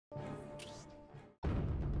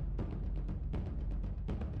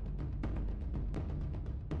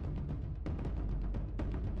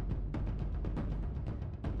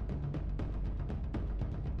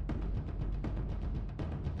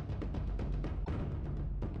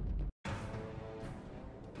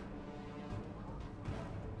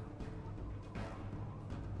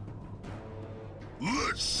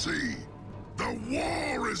let's see. The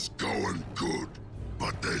war is going good,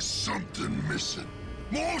 but there's something missing.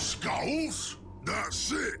 More skulls?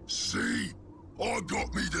 That's it, see? I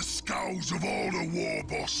got me the skulls of all the war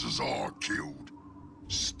bosses I killed.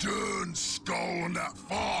 Stern skull and that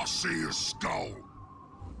Farseer skull.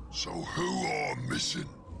 So who are missing?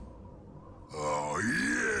 Oh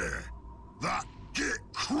yeah, that Git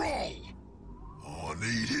Crull. I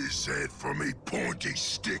need his head for me pointy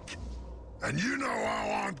stick. And you know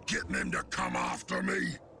how I'm getting him to come after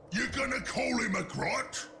me? You're gonna call him a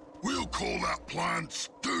grot? We'll call that plan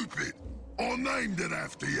stupid. I named it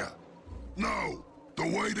after you. No, the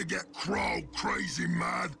way to get Crull crazy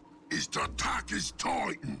mad is to attack his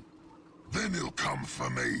Titan. Then he'll come for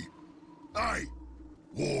me. Hey,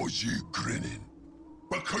 why's you grinning?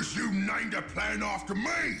 Because you named a plan after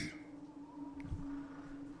me!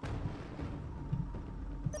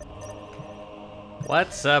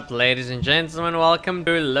 What's up, ladies and gentlemen? Welcome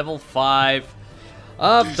to level 5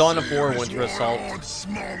 of Dawn of War Winter Assault.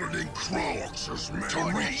 Smaller than Orks,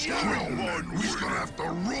 to reach Crull, we're gonna have to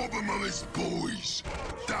rob him of his boys.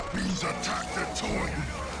 That means attack the Titan.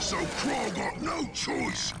 So Crull got no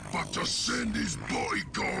choice but to send his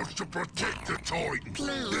bodyguards to protect the Titan.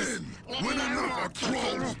 Then, when enough of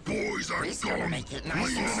Crull's boys are gone,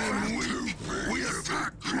 leaving him weak, we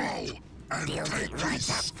attack Crull and take his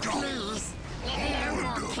skull. I'm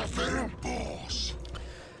the big boss.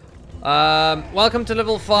 Welcome to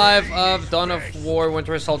level 5 of Dawn of War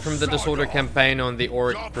Winter Assault from the Disorder campaign on the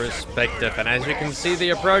Orc perspective. And as you can see,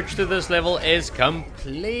 the approach to this level is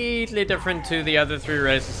completely different to the other 3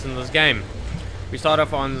 races in this game. We start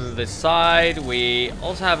off on the side, we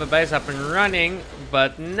also have a base up and running,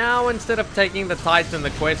 but now instead of taking the Titan,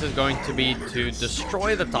 the quest is going to be to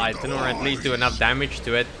destroy the Titan, or at least do enough damage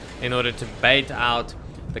to it in order to bait out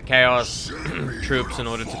the Chaos troops in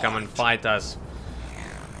order to come and fight us.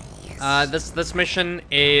 This mission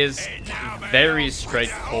is very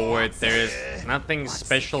straightforward. There is nothing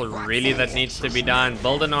special really that needs to be done.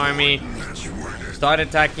 Build an army, start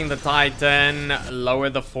attacking the Titan, lower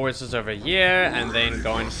the forces over here, and then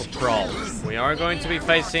go in for Crull. We are going to be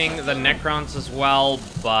facing the Necrons as well,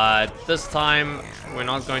 but this time we're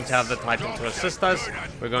not going to have the Titan to assist us.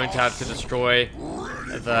 We're going to have to destroy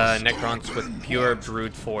the Necrons with pure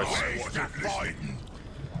brute force.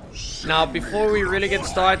 Now, before we really get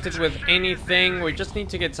started with anything, we just need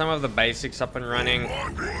to get some of the basics up and running.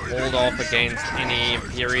 Hold off against any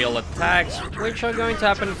Imperial attacks, which are going to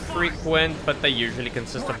happen frequent, but they usually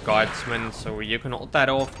consist of guardsmen, so you can hold that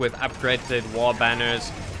off with upgraded war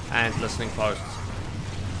banners and listening posts.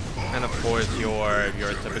 And of course, your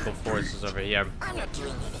typical forces over here.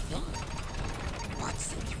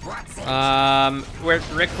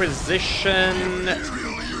 Requisition.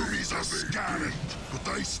 But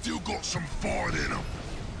they still got some fight in them.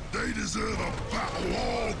 They deserve a battle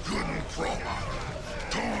all good and proper.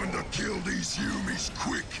 Time to kill these humies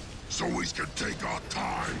quick, so we can take our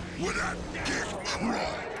time with that Git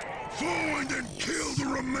Crull. Find and kill the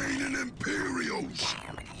remaining Imperials.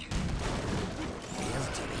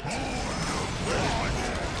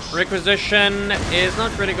 Requisition is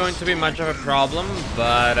not really going to be much of a problem,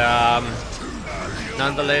 but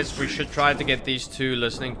nonetheless, we should try to get these 2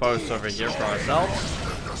 listening posts over here for ourselves.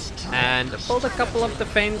 And build a couple of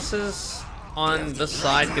defenses on this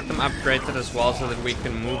side, get them upgraded as well so that we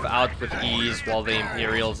can move out with ease while the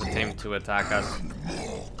Imperials attempt to attack us.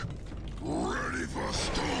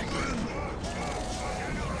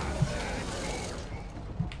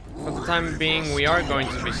 For the time being, we are going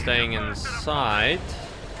to be staying inside.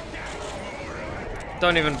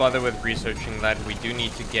 Don't even bother with researching that. We do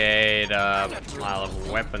need to get a pile of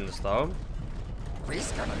weapons, though. We're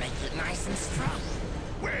just gonna make it nice and strong.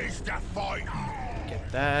 Where's the fight?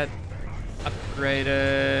 Get that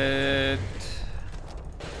upgraded.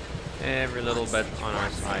 Every little bit on our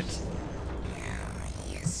side.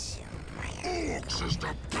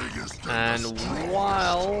 And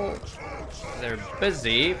while they're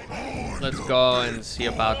busy, let's go and see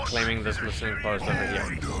about claiming this listening post over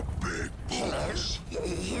here. Hello?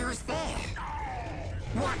 Who's there?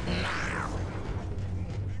 What now?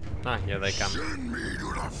 Ah, here they come. Send me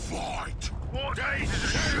to the fight. What days is it?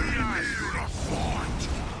 Send me to the fight.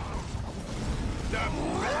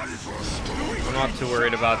 I'm not too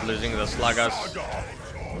worried about losing the sluggers.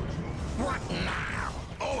 What now?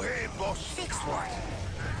 Oh, hey, boss. Fix what?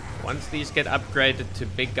 Once these get upgraded to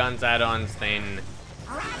big guns add-ons, then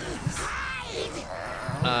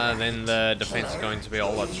the defense is going to be a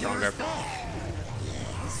whole lot stronger.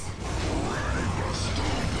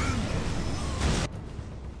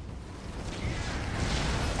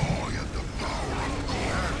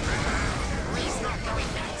 He's not going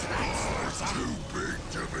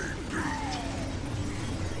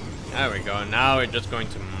go. Now we're just going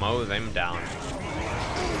to mow them down.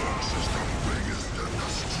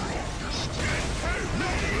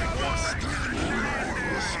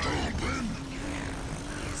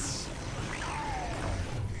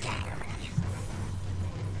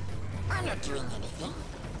 I'm not doing anything.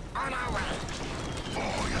 On our way.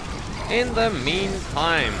 In the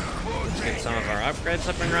meantime, let's get some of our upgrades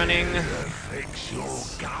up and running. Fix your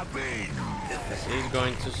garbage. This is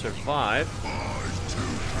going to survive.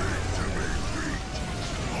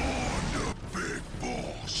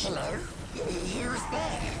 Hello? Who's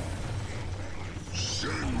there?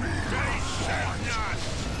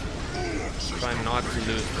 Try not to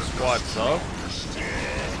lose the squads though.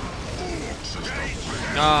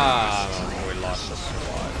 Ah, we lost the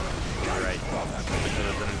squad. Great. Because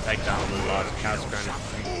it didn't take down the last cast grenade.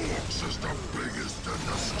 Orks is the biggest and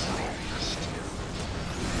the strongest.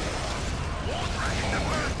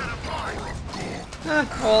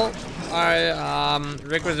 Well, our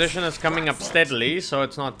requisition is coming up steadily, so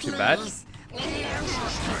it's not too bad.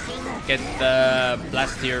 Get the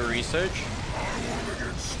Blastier research.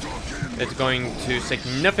 It's going to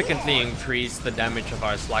significantly increase the damage of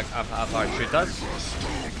our shooters.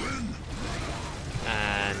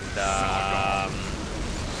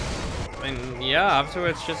 And yeah,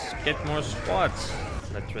 afterwards just get more squads.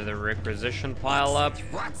 Let the requisition pile up.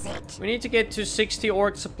 We need to get to 60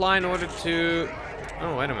 orc supply in order to...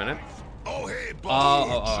 Oh, wait a minute. Oh,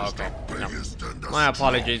 okay. No. My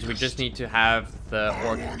apologies, we just need to have the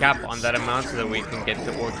orc cap on that amount so that we can get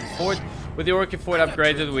the orc fort. With the orc fort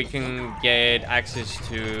upgraded, we can get access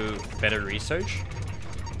to better research.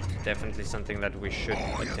 Definitely something that we should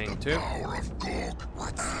attain to.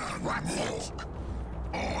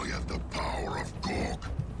 I have the power of Gorg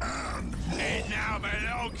and It now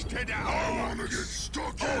belongs to the I want to get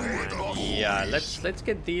stuck in with the Yeah, let's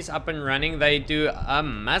get these up and running. They do a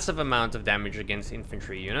massive amount of damage against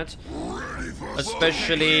infantry units,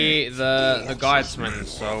 especially the guardsmen.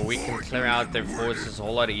 So we can clear out their forces a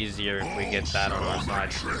whole lot easier if we get that on our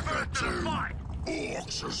side.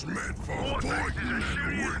 Orks is meant for fighting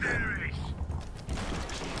and winning.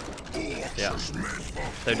 Yeah,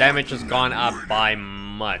 their damage has gone up by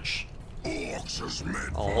much. A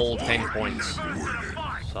whole 10 points.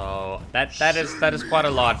 So that is quite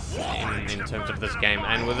a lot in terms of this game,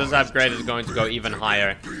 and with this upgrade it's going to go even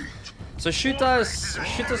higher. So shooters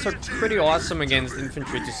are pretty awesome against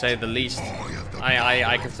infantry, to say the least.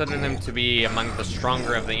 I consider them to be among the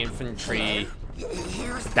stronger of the infantry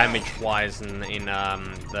damage wise in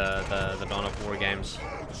the Dawn of War games.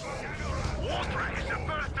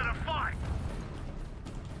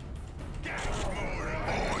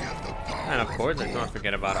 And of course, let's not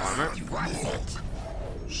forget about armor.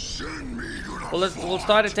 We'll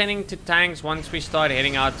start attending to tanks once we start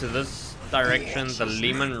heading out to this direction. The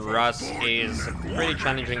Lehman Russ is a pretty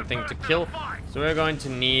challenging thing to kill, so we're going to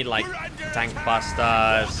need like tank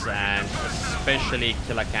busters and especially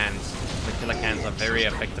killer cans. The killer cans are very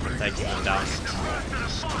effective in taking them down.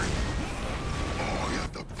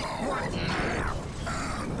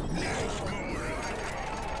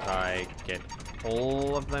 I get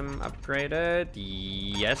all of them upgraded?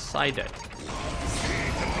 Yes, I did.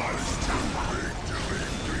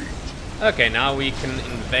 Okay, now we can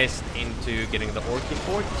invest into getting the Orky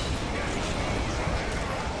Fort.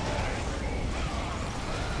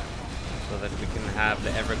 So that we can have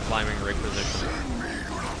the ever-climbing requisition.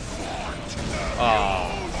 Oh,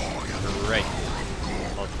 great.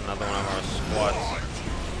 Lost another one of our squads.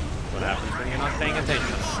 What happens when you're not paying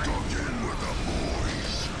attention?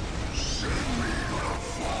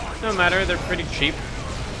 No matter, they're pretty cheap.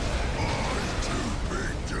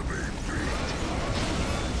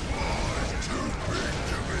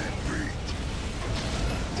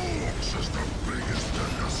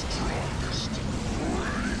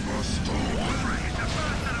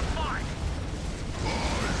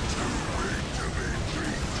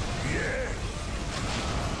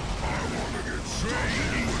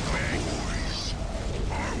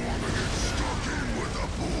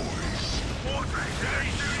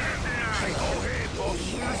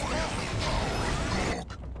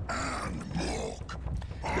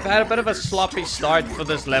 We've had a bit of a sloppy start for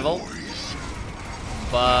this level,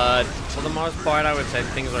 but for the most part I would say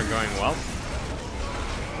things are going well.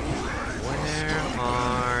 Where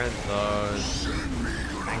are those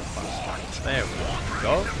tank busters? There we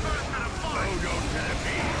go.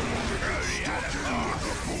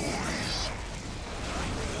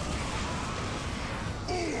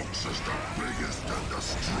 Orks is the biggest and the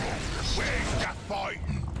strongest. Where's the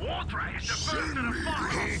fighting? Water is the first to the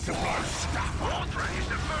fight. Here to blow stuff. Water is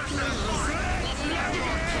the first to the fight.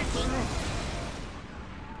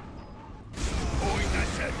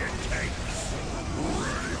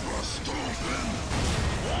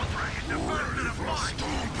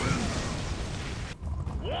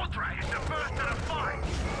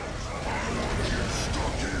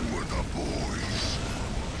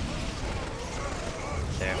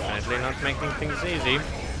 Definitely not making things easy.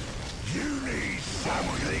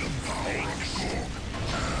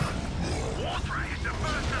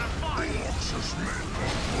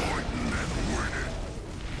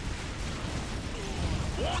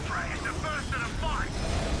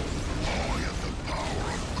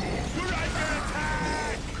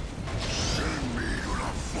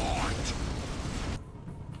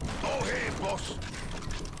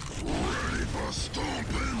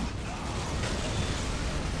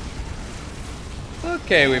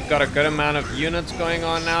 Okay, we've got a good amount of units going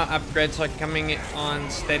on now. Upgrades are coming on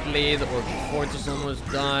steadily. The Orc fort is almost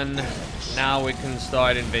done. Now we can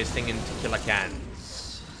start investing into killer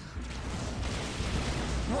cans.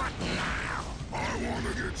 What now? I want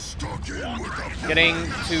to get stuck in with the Getting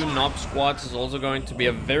 2 knob squats is also going to be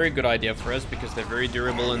a very good idea for us because they're very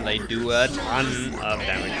durable and they do a ton of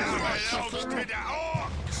damage as well.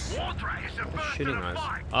 Shooting us.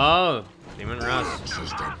 Oh, Demon Rust.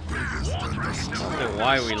 Just the biggest and the I strongest. wonder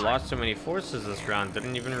why we lost so many forces this round.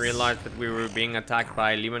 Didn't even realize that we were being attacked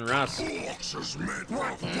by Leman Russ. Orks is meant for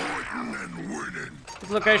fighting and winning. This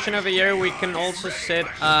location over here, we can also set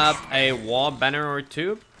up a war banner or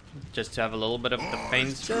 2, just to have a little bit of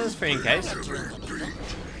defense, just for in case.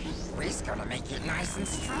 We're gonna make it nice and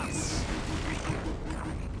strong.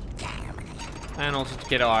 And also to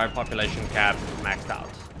get our population cap maxed out.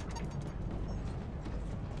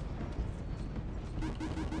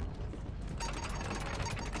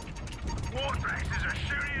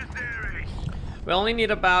 We only need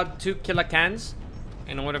about 2 killer cans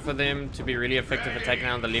in order for them to be really effective at taking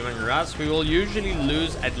down the Leman Russ. We will usually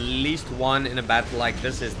lose at least 1 in a battle like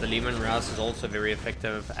this, as the Leman Russ is also very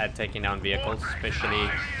effective at taking down vehicles, especially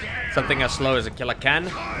something as slow as a killer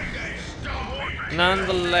can.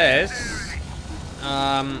 Nonetheless,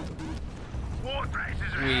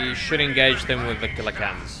 we should engage them with the killer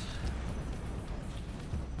cans.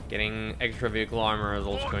 Getting extra vehicle armor is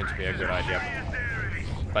also going to be a good idea.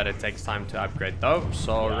 But it takes time to upgrade though,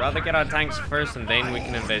 so rather get our tanks first and then we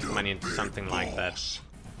can invest money into something like that.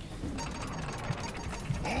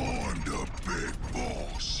 I'm the big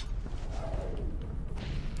boss.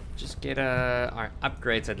 Just get our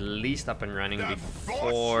upgrades at least up and running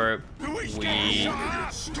before we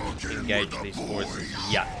engage these forces.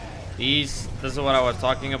 Yeah, this is what I was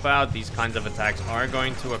talking about. These kinds of attacks are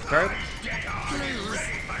going to occur.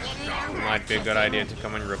 Might be a good idea to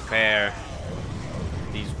come and repair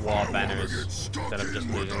these wall banners instead of just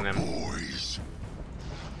losing them.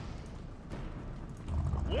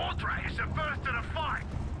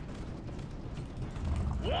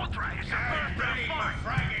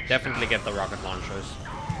 Definitely get the rocket launchers.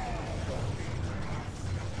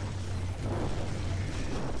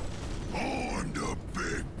 I'm the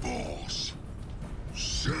big boss.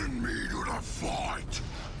 Send me to the fight.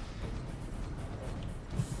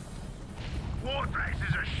 Wartrax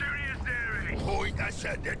is as shooty as there is. Point us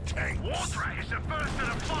at the tanks. Wartrax is the first to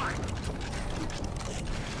the fight.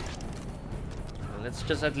 Let's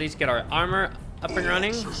just at least get our armor up and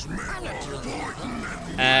running Is meant for fighting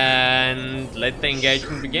and and let the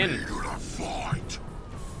engagement begin. winning. To the fight.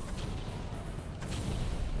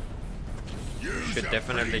 Should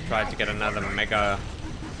definitely try to get another mega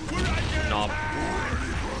knob.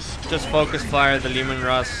 Just focus fire the Leman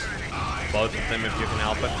Russ, both of them if you can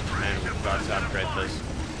help it, and we've got to upgrade this.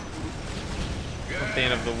 Not the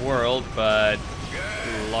end of the world, but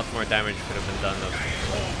a lot more damage could have been done though.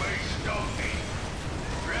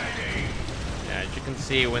 Yeah, as you can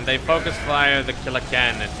see, when they focus fire the killer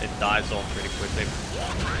can, it dies off pretty quickly.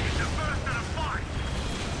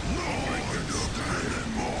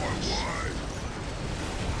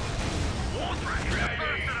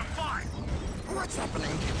 What's happening?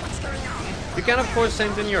 What's going on? You can of course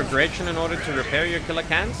send in your Gretchen in order to repair your killer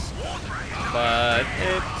cans, but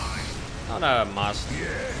it's not a must.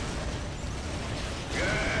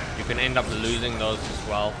 You can end up losing those as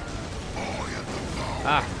well.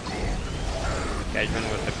 Ah, engagement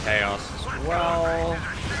with the chaos as well.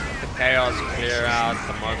 Let the chaos clear out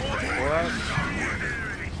the most of it for us.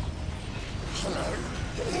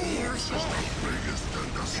 Orks is the biggest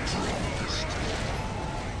and the strongest.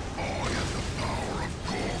 I have the power of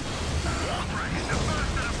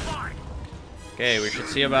Gorgutz. Okay, we should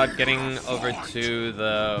see about getting over to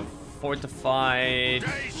the fortified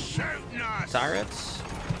turrets.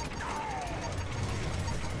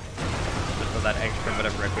 Just for that extra bit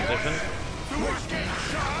of requisition.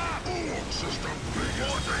 Orks is the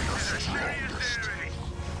biggest and the strongest.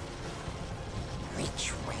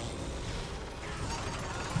 Which way?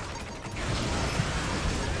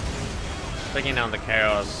 Taking down the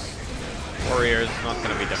Chaos Warriors is not going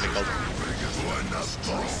to be difficult.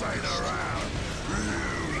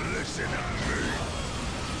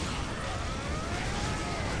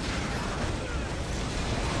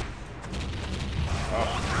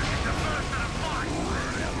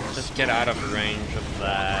 Just get out of range of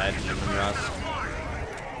that Rust.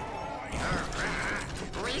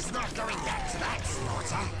 He's not going back to that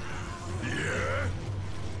slaughter. Yeah?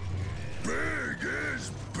 Big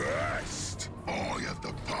is best. I have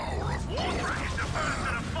the power of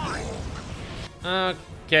God.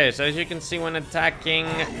 Okay, so as you can see, when attacking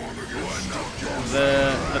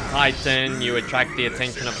the Titan, you attract the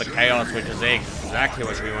attention of the Chaos, which is exactly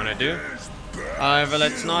what we want to do. However,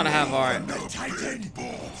 let's not have our...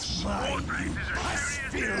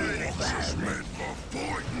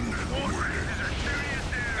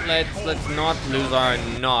 Let's not lose our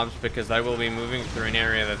knobs, because they will be moving through an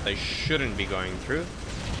area that they shouldn't be going through.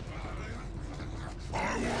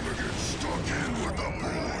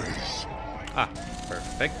 Ah,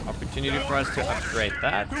 perfect. Opportunity for us to upgrade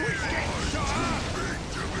that.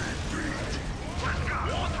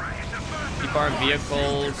 Keep our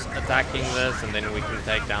vehicles attacking this, and then we can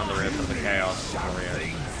take down the rest of the Chaos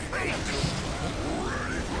Warriors.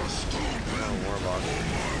 Oh, Warboss.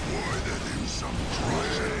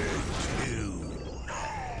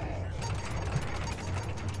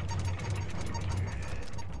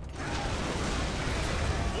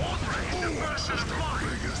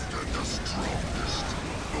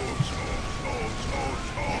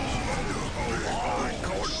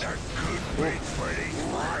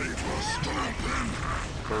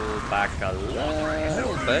 Pull back a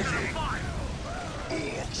little bit.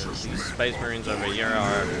 These Space Marines over here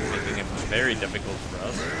are making it very difficult for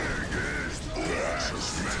us.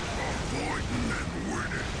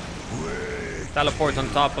 Teleport on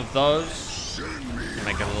top of those to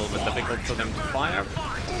make it a little bit difficult for them to fire.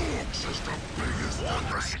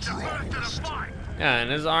 Yeah,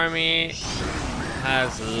 and his army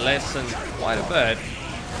has lessened quite a bit.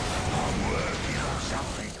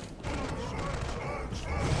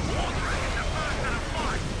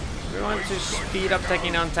 If we want to speed up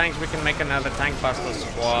taking down tanks, we can make another tank buster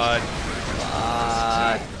squad.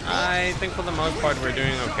 But I think for the most part we're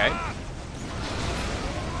doing okay.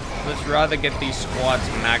 Let's rather get these squads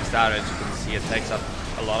maxed out. As you can see, it takes up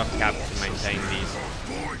a lot of cap to maintain these.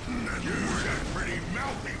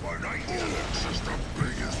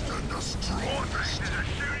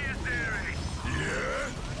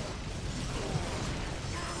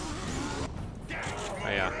 Oh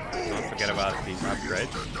yeah, don't forget about these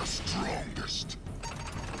upgrades.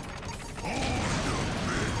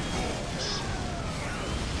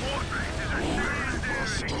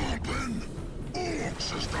 Orks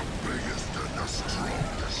is the biggest and the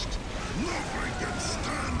strongest. Nothing can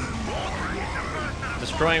stand in my way.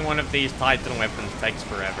 Destroying one of these Titan weapons takes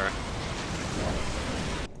forever.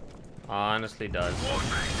 Honestly does.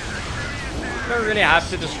 You don't really have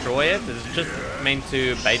to destroy it. It's just meant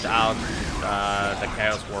to bait out the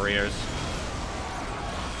Chaos Warriors.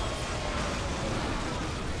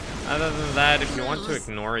 Other than that, if you want to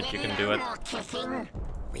ignore it, you can do it.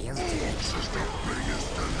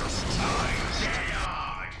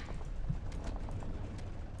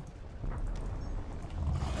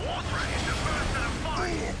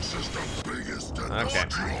 Okay.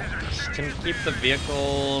 Can keep the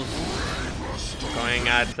vehicles going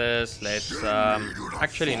at this. Let's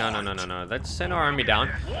actually no. Let's send our army down.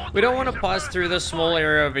 We don't want to pass through this small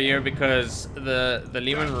area over here because the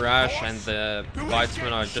Lehman Rush and the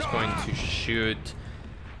Guardsmen are just going to shoot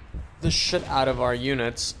the shit out of our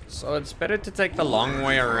units. So it's better to take the long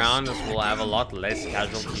way around, as we'll have a lot less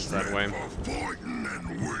casualties that way.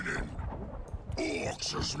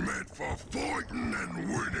 Orks is meant for fighting and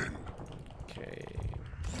winning. Okay.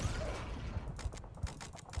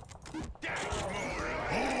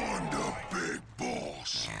 I'm the big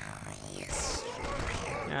boss.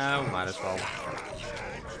 Yeah, we might as well.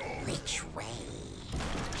 Which way?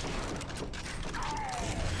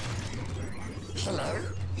 Hello?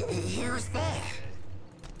 Who's there?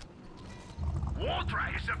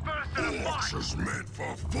 Wardrake is the first to the Orks fight. is meant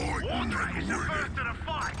for fighting and Wardrake is the first winning. to the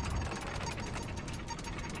fight.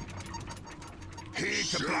 Here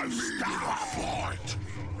to blow stuff. Fight.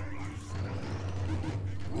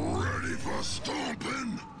 Ready for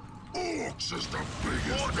stomping? Orks is the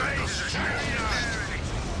biggest and the strongest.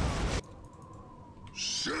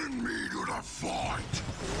 Send me to the fight.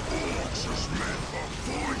 Orks is meant for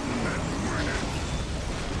fighting and winning.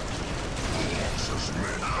 Orks is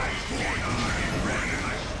meant for fighting and winning.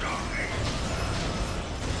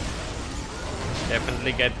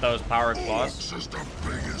 Definitely get those power claws.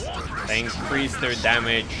 They increase their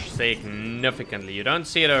damage significantly. You don't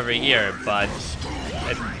see it over here, but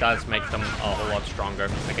it does make them a whole lot stronger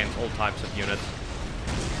against all types of units.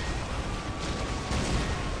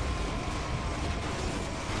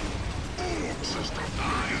 Orks is the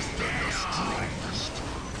biggest and the strongest.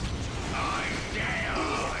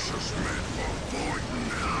 Orks is meant for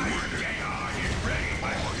fighting and winning. I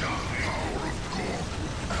have the power of God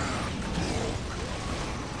and Borg.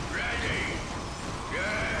 Ready?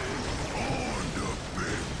 Yeah. I'm the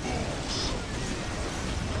big boss.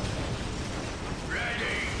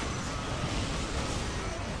 Ready?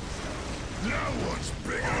 No one's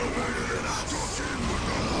bigger than us. Stuck in with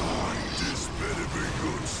the line. This better be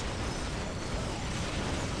good.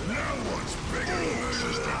 No one's bigger than us. The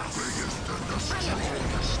biggest and the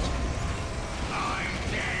strongest. I'm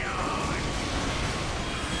down.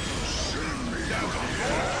 Send me to the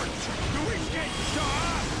front. Do we get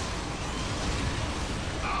shot?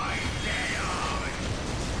 I'm down.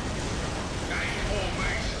 They call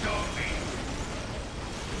me Stompy.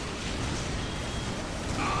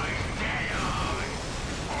 I'm down.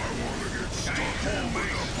 I wanna get stuck in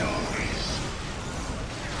with the boys.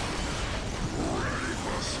 Ready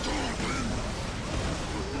for stomping.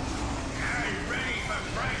 I'm ready for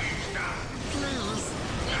Frankenstein. Please,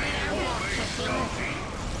 They I call want me to do Stompy.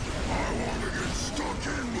 I wanna get stuck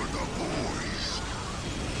in with the boys.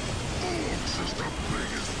 Orks is the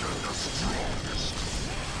biggest and the strongest.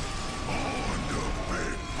 I'm the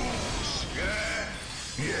big boss. Yeah.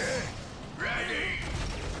 Yeah? Ready?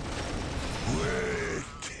 Where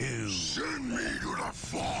to? Send me to the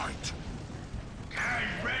fight.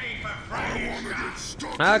 I'm ready for I wanna Frankenstein. get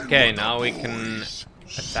stuck Okay, in with now the we can boys.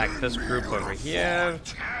 attack this Send me group to over the here.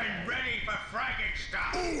 fight. I'm ready for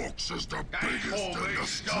Frankenstein. Orks is the biggest and the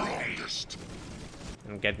strongest.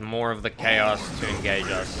 And get more of the chaos to engage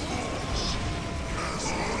us.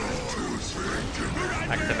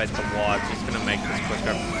 Activate the wards, it's gonna make this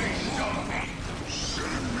quicker.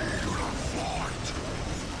 Send me to the fight.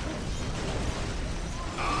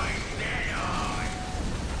 I'm down.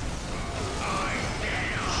 I'm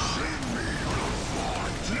down. Send me to the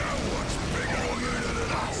fight. No one's bigger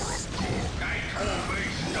than us. They call me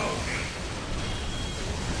Stompy.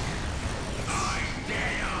 I'm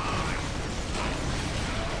down.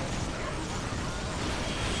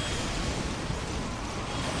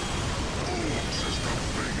 Orks is the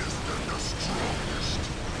biggest and the strongest.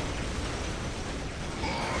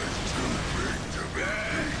 I'm too big to be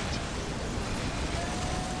beat.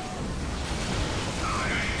 They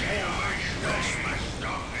call me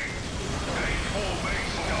Stompy. They call me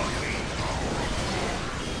Stompy.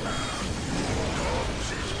 Orks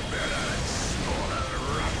is better than slaughter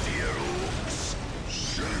ruffian orks.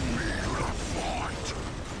 Send me to the fight.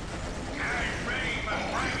 I'm ready for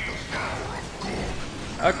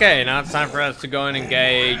Frankenstein. Okay, now it's time for us to go and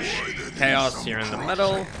engage chaos here in the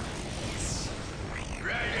middle.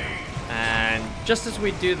 Ready? And just as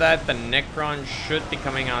we do that, the Necron should be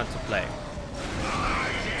coming out to play.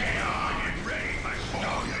 I'm down. Ready for I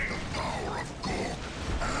Stompy. have the power of God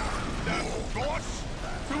The force?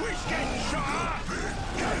 Do we get shot?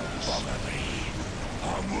 Don't bother me.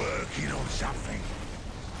 I'm working on something.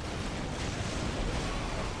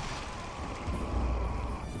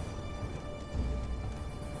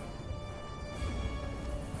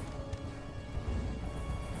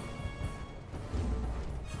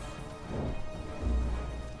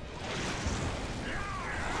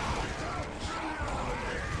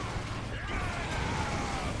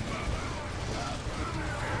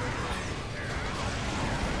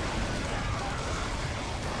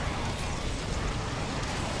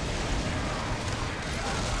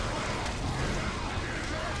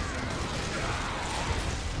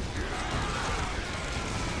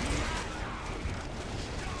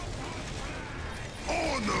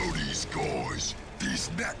 I know these guys. These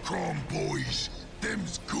Necron boys.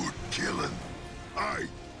 Them's good killing. Hey,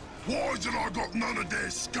 why isn't I got none of their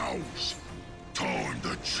skulls? Time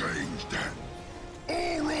to change that.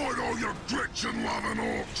 All right, all you Gretchen-loving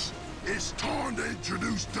orcs. It's time to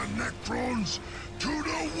introduce the Necrons to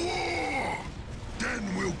the war.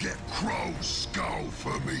 Then we'll get Crull's skull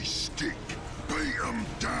for me stick. Beat 'em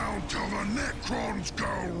down till the Necrons go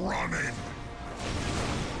running.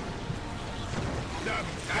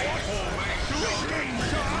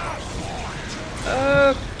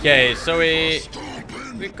 Okay, so we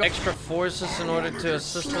Stomping. got extra forces in order to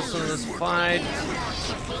assist us in this fight.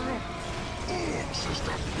 Orcs is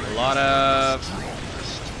the A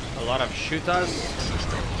lot of shoot us.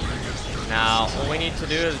 Now all we need to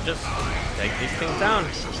do is just take these things down.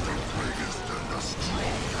 biggest and the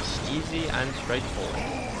strongest. easy and straightforward.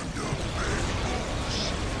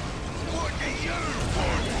 What do you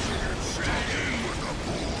want? Stuck in with the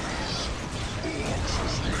boys. Orks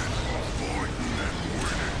is meant for fighting and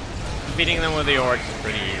winning. Defeating them with the Orks is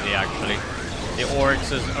pretty easy, actually. The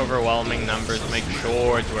Orks' overwhelming numbers make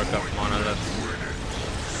short work of monoliths.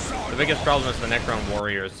 The biggest problem is the Necron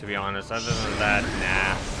warriors, to be honest. Other than that,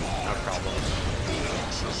 nah, no problems.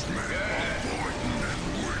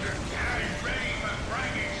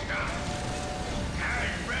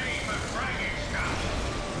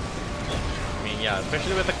 I mean, yeah,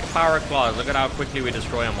 especially with the power claws. Look at how quickly we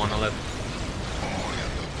destroy a monolith.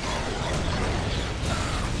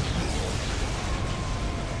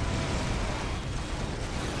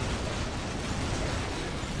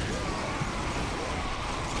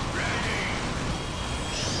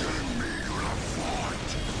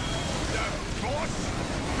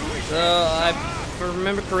 So, if I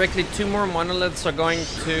remember correctly, 2 more monoliths are going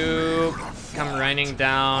to come raining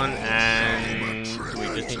down, and we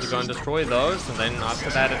just need to go and destroy those, and then after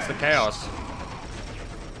that it's the chaos.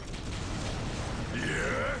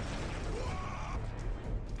 Yeah?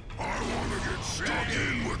 I wanna get stuck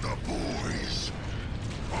in with the boys.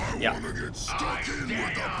 I wanna get stuck in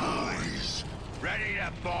with the boys. Ready to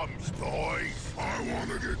bombs, boys. I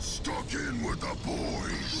wanna get stuck in with the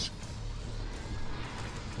boys.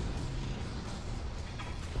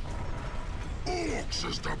 Orks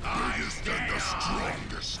is the biggest and the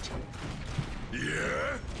strongest.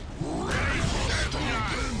 Yeah? Ready for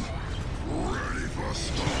stomping? Ready for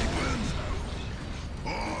stomping?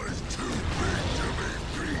 Oh, he's too big to be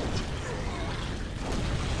beat.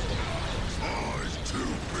 Oh, he's too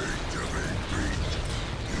big to be beat.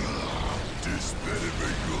 This better be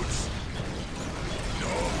good.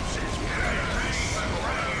 Nose is ready to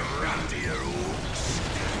slaughter around here, Orks.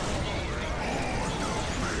 Oh, no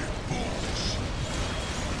big boss.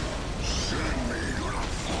 Send me to the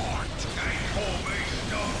fight. They call me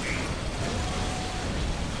Snarky.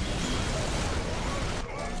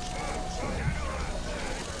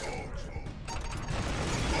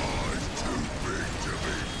 Oh, he's too big to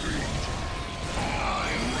be beat.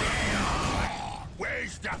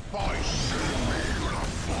 Where's the fight? Send me to the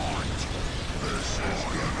fight. This is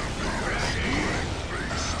gonna be a strength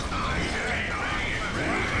beast.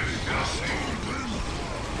 Ready for stomping?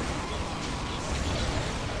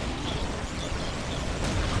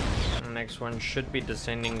 The next one should be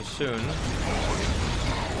descending soon. They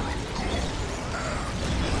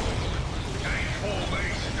call me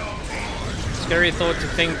Snarky. Scary thought to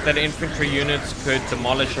think that infantry units could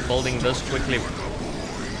demolish a building this quickly.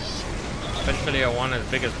 Especially a one as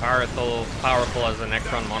big as powerful as the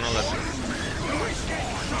Necron monolith.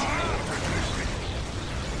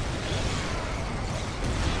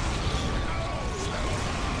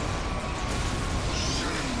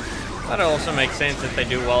 That also makes sense that they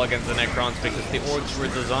do well against the Necrons, because the Orks were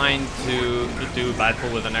designed to do battle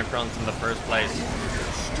with the Necrons in the first place.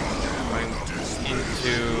 Going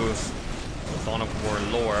into Dawn of War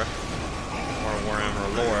lore, or Warhammer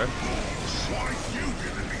lore.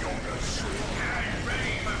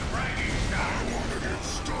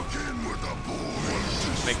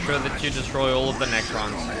 Make sure that you destroy all of the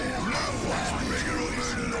Necrons.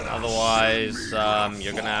 Otherwise,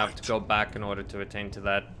 you're gonna have to go back in order to attain to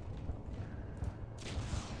that.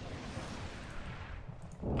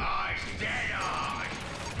 I stand on.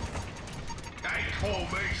 They call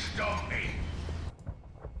me Snarky.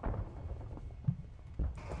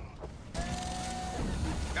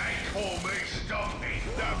 They call me Snarky.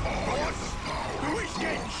 The boss. Who is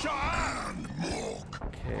getting shot? And Mork.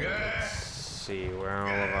 Okay, let's see, where are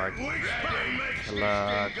all of our Which way makes this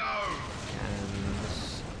Clock. thing go?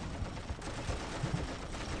 cans?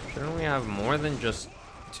 Shouldn't we have more than just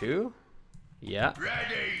 2? Yeah.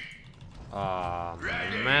 Ready. Aw,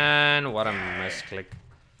 man, what a misclick.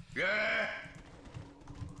 Yeah.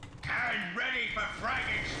 And ready for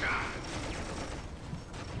fragging stuff.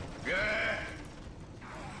 Yeah.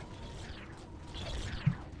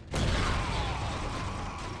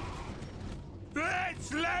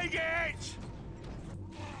 Let's leg it.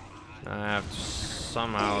 I have to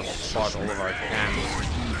somehow spot all of our cans.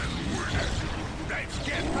 Let's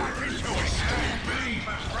get back into it. Ready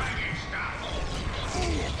for fragging stuff.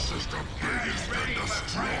 Orks is the biggest and Ready the for fragging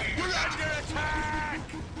strongest. We're under attack.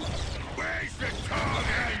 Where's the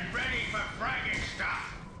target? Ready for fragging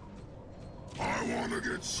stuff. I wanna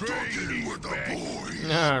get stuck in with the boys.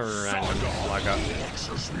 Random slugger.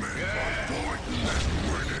 Orks is meant for fighting and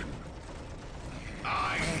winning.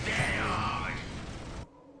 I stand on.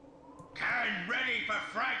 Can ready for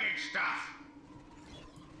fragging stuff.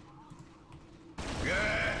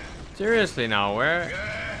 Yeah. Seriously now, where?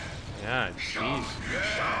 Yeah. Yeah, jeez.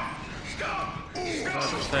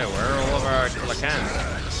 Let's say, where are all of our killer cans?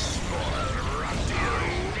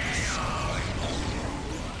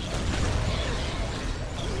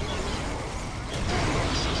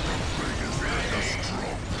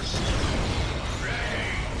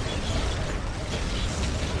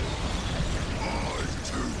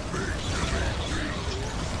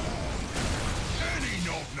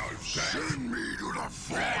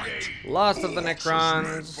 Last of the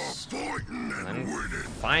Necrons, and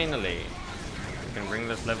finally, we can bring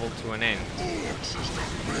this level to an end.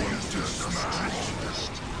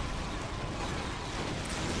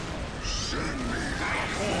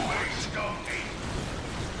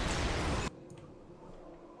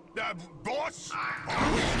 Boss?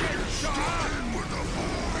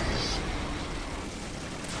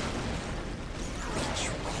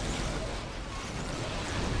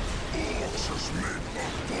 Orks is meant for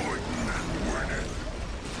fighting and winning.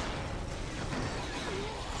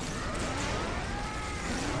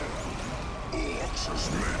 Orks is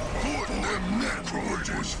meant for fighting them Necrons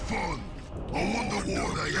was fun. I wonder why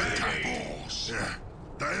they attacked us. Yeah,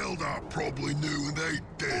 the Eldar probably knew and they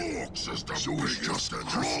did. Orks is the so it's just a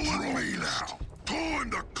Crull and me now. Time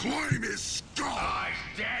to claim his skull.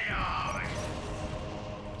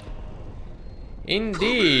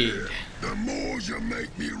 Indeed. The more you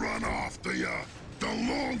make me run after you, the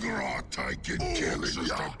longer I take in killing you.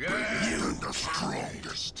 The biggest and the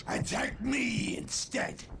strongest. Attack me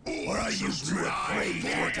instead, or are you too afraid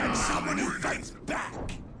to attack someone who fights back?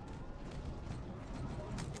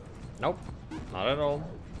 Nope, not at all.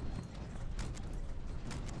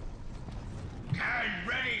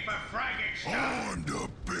 Ready for fragging. On the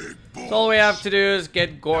big boss. So all we have to do is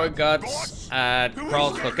get Gorgutz at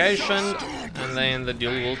Crull's location, and then the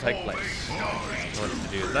duel will take place. In order to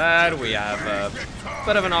do that, we have a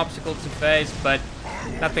bit of an obstacle to face, but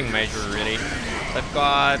nothing major really. They've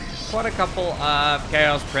got quite a couple of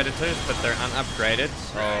Chaos Predators, but they're unupgraded,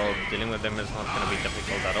 so dealing with them is not going to be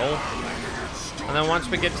difficult at all. And then once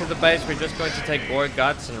we get to the base, we're just going to take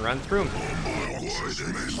Gorgutz and run through.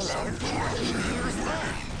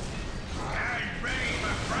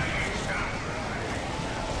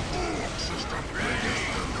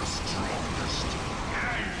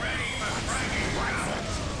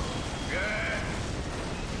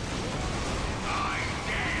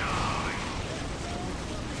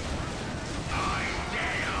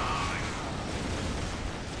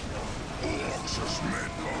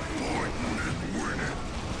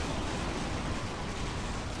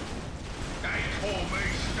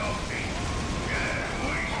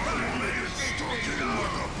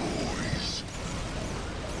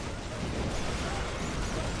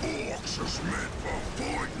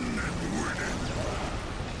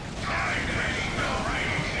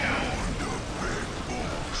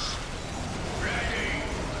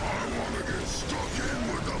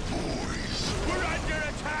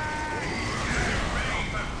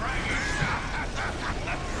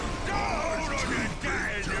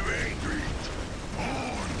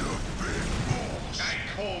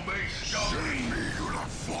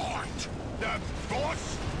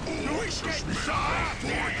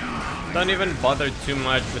 Don't even bother too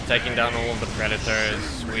much with taking down all of the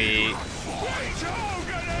Predators. We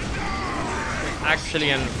actually,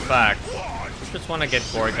 in fact, just want to get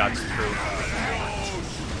Gorgutz through.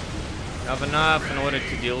 We have enough in order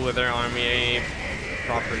to deal with their army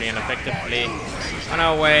properly and effectively. On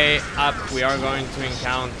our way up, we are going to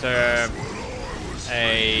encounter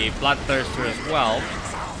a Bloodthirster as well.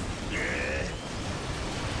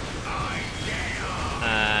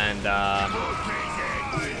 And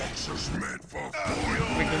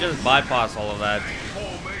we can just bypass all of that.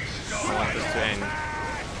 I want this to end.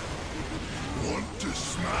 Want to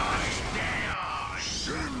smash?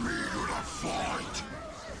 Send me to the fight.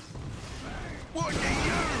 What do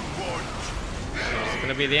you want? It's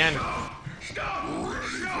gonna be the end.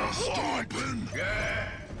 Ready for stomping?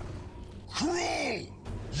 Crull!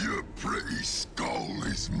 Your pretty skull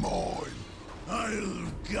is mine.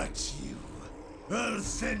 I'll gut you. I'll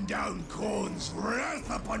send down Khorne's wrath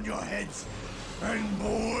upon your heads and boil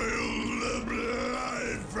the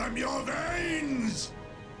blood from your veins!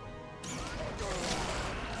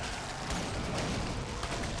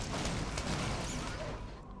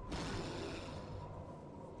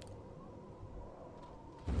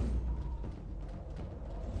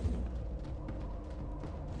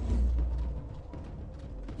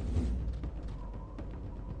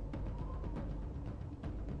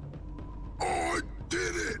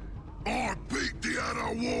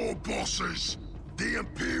 War bosses, the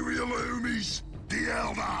Imperial Umis, the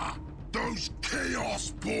Eldar, those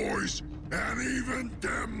Chaos boys, And even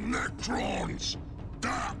them Necrons.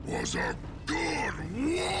 That was a good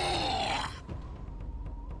war!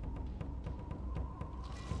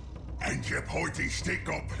 And your pointy stick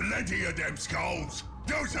got plenty of them skulls.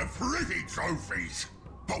 Those are pretty trophies.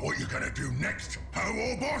 But what you gonna do next, huh,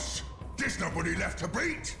 war boss? There's nobody left to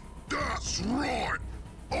beat. That's right!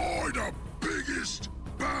 I'm the biggest,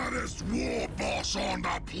 baddest war boss on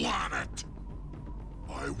the planet!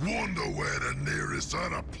 I wonder where the nearest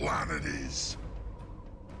other planet is.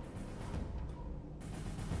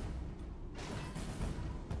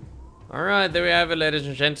 Alright, there we have it, ladies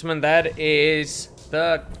and gentlemen. That is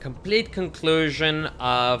the complete conclusion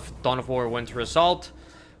of Dawn of War Winter Assault.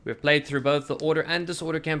 We've played through both the Order and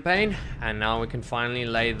Disorder campaign, and now we can finally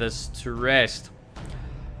lay this to rest.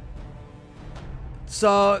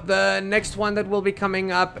 So, the next one that will be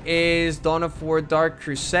coming up is Dawn of War Dark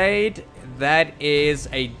Crusade. That is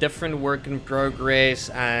a different work in progress,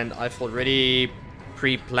 and I've already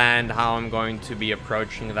pre-planned how I'm going to be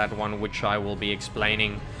approaching that one, which I will be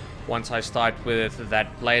explaining once I start with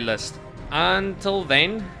that playlist. Until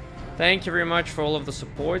then, thank you very much for all of the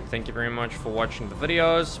support. Thank you very much for watching the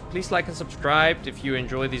videos. Please like and subscribe if you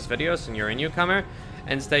enjoy these videos and you're a newcomer,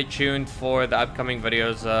 and stay tuned for the upcoming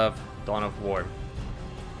videos of Dawn of War.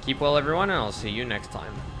 Keep well, everyone, and I'll see you next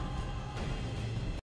time.